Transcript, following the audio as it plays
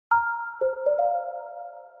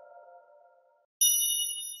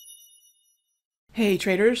Hey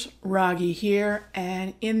traders, Raghee here,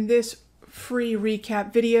 and in this free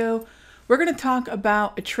recap video, we're going to talk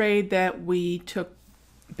about a trade that we took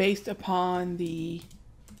based upon the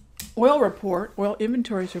oil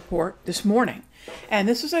inventories report this morning. And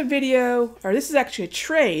this is a video, or this is actually a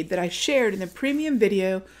trade that I shared in the premium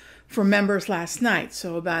video for members last night.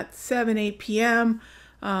 So about 8 p.m.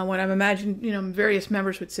 When I'm imagining, various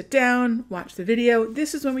members would sit down, watch the video.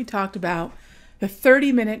 This is when we talked about the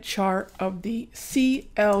 30-minute chart of the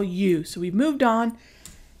CLU. So we moved on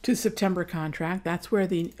to the September contract. That's where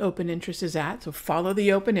the open interest is at. So follow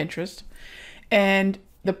the open interest. And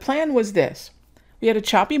the plan was this. We had a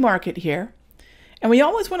choppy market here. And we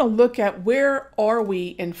always want to look at where are we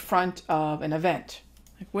in front of an event.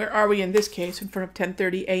 Like where are we in this case in front of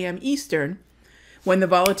 10:30 a.m. Eastern when the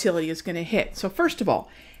volatility is going to hit. So first of all,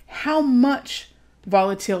 how much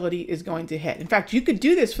volatility is going to hit? In fact, you could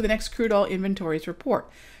do this for the next crude oil inventories report.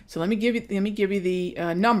 So let me give you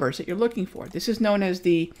the numbers that you're looking for. This is known as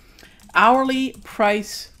the hourly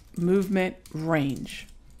price movement range.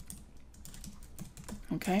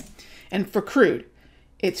 Okay, and for crude,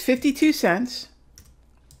 it's 52 cents,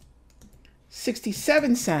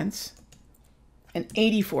 67 cents, and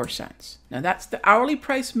 84 cents. Now that's the hourly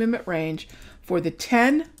price movement range for the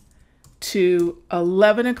 10 to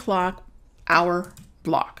 11 o'clock hour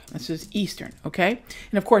block. This is Eastern, okay?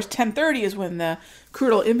 And of course, 10:30 is when the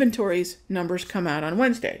crude oil inventories numbers come out on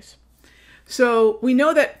Wednesdays. So we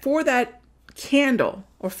know that for that candle,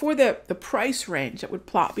 or for the price range that would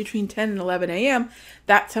plot between 10 and 11 a.m.,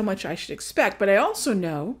 that's how much I should expect. But I also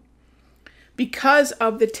know, because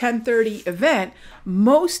of the 10:30 event,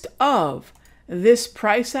 most of this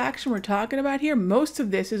price action we're talking about here, most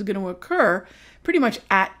of this is going to occur pretty much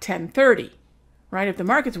at 10:30. Right? If the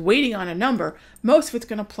market's waiting on a number, most of it's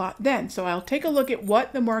going to plot then. So I'll take a look at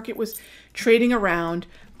what the market was trading around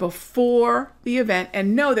before the event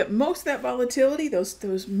and know that most of that volatility,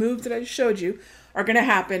 those moves that I showed you, are going to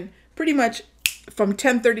happen pretty much from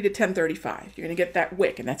 10:30 to 10:35. You're going to get that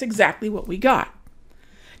wick, and that's exactly what we got.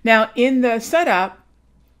 Now, in the setup,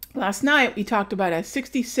 last night we talked about a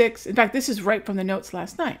 66, in fact, this is right from the notes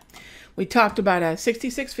last night. We talked about a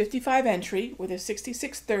 66.55 entry with a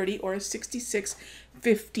 66.30 or a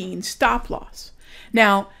 66.15 stop loss.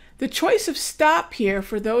 Now, the choice of stop here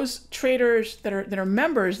for those traders that are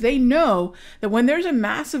members, they know that when there's a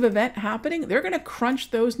massive event happening, they're going to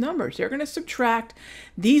crunch those numbers. They're going to subtract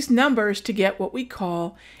these numbers to get what we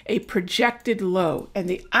call a projected low. And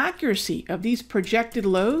the accuracy of these projected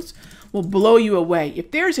lows will blow you away.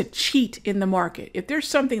 If there's a cheat in the market, if there's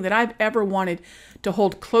something that I've ever wanted to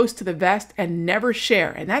hold close to the vest and never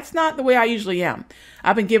share, and that's not the way I usually am.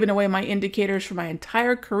 I've been giving away my indicators for my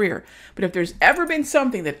entire career, but if there's ever been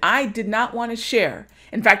something that I did not want to share,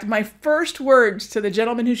 in fact, my first words to the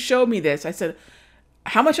gentleman who showed me this, I said,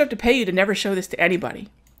 how much do I have to pay you to never show this to anybody?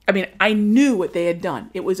 I mean, I knew what they had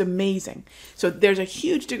done. It was amazing. So there's a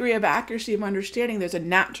huge degree of accuracy of understanding. There's a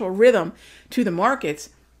natural rhythm to the markets,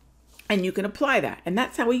 and you can apply that. And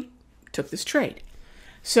that's how we took this trade.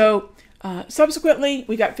 So subsequently,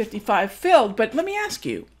 we got 55 filled. But let me ask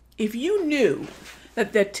you, if you knew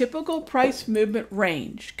that the typical price movement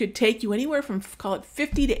range could take you anywhere from, call it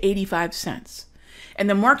 50 to 85 cents, and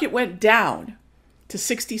the market went down to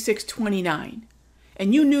 66.29,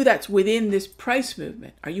 and you knew that's within this price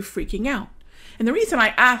movement, are you freaking out? And the reason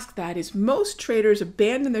I ask that is most traders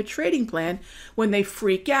abandon their trading plan when they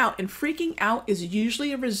freak out, and freaking out is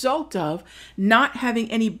usually a result of not having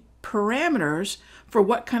any parameters for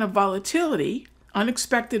what kind of volatility,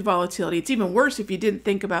 unexpected volatility. It's even worse if you didn't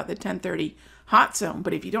think about the 10:30 hot zone,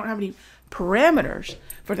 but if you don't have any parameters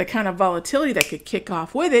for the kind of volatility that could kick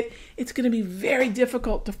off with it, it's going to be very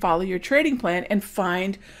difficult to follow your trading plan and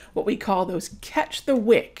find what we call those catch the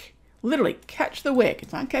wick. Literally catch the wick.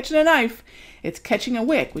 It's not catching a knife, it's catching a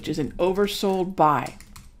wick, which is an oversold buy.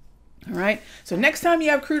 All right, so next time you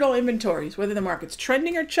have crude oil inventories, whether the market's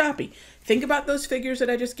trending or choppy, think about those figures that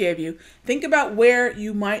I just gave you. Think about where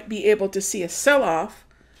you might be able to see a sell-off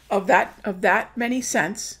of that many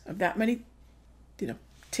cents, of that many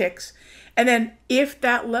ticks. And then if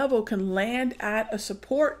that level can land at a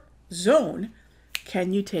support zone,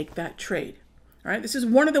 can you take that trade? All right, this is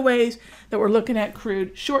one of the ways that we're looking at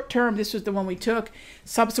crude. Short term, this was the one we took.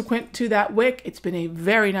 Subsequent to that wick, it's been a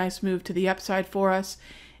very nice move to the upside for us.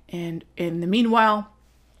 And in the meanwhile,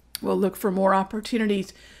 we'll look for more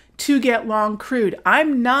opportunities to get long crude.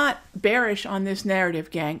 I'm not bearish on this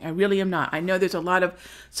narrative, gang. I really am not. I know there's a lot of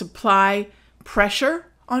supply pressure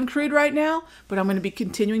on crude right now, but I'm going to be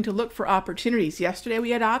continuing to look for opportunities. Yesterday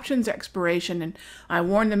we had options expiration, and I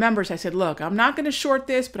warned the members. I said, look, I'm not going to short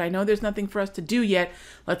this, but I know there's nothing for us to do yet.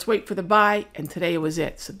 Let's wait for the buy, and today was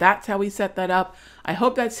it. So that's how we set that up. I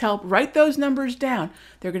hope that's helped. Write those numbers down.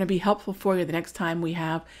 They're going to be helpful for you the next time we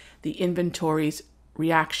have the inventories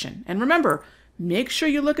reaction. And remember, make sure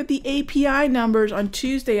you look at the API numbers on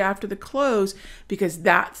Tuesday after the close, because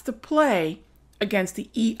that's the play against the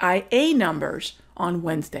EIA numbers on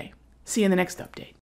Wednesday. See you in the next update.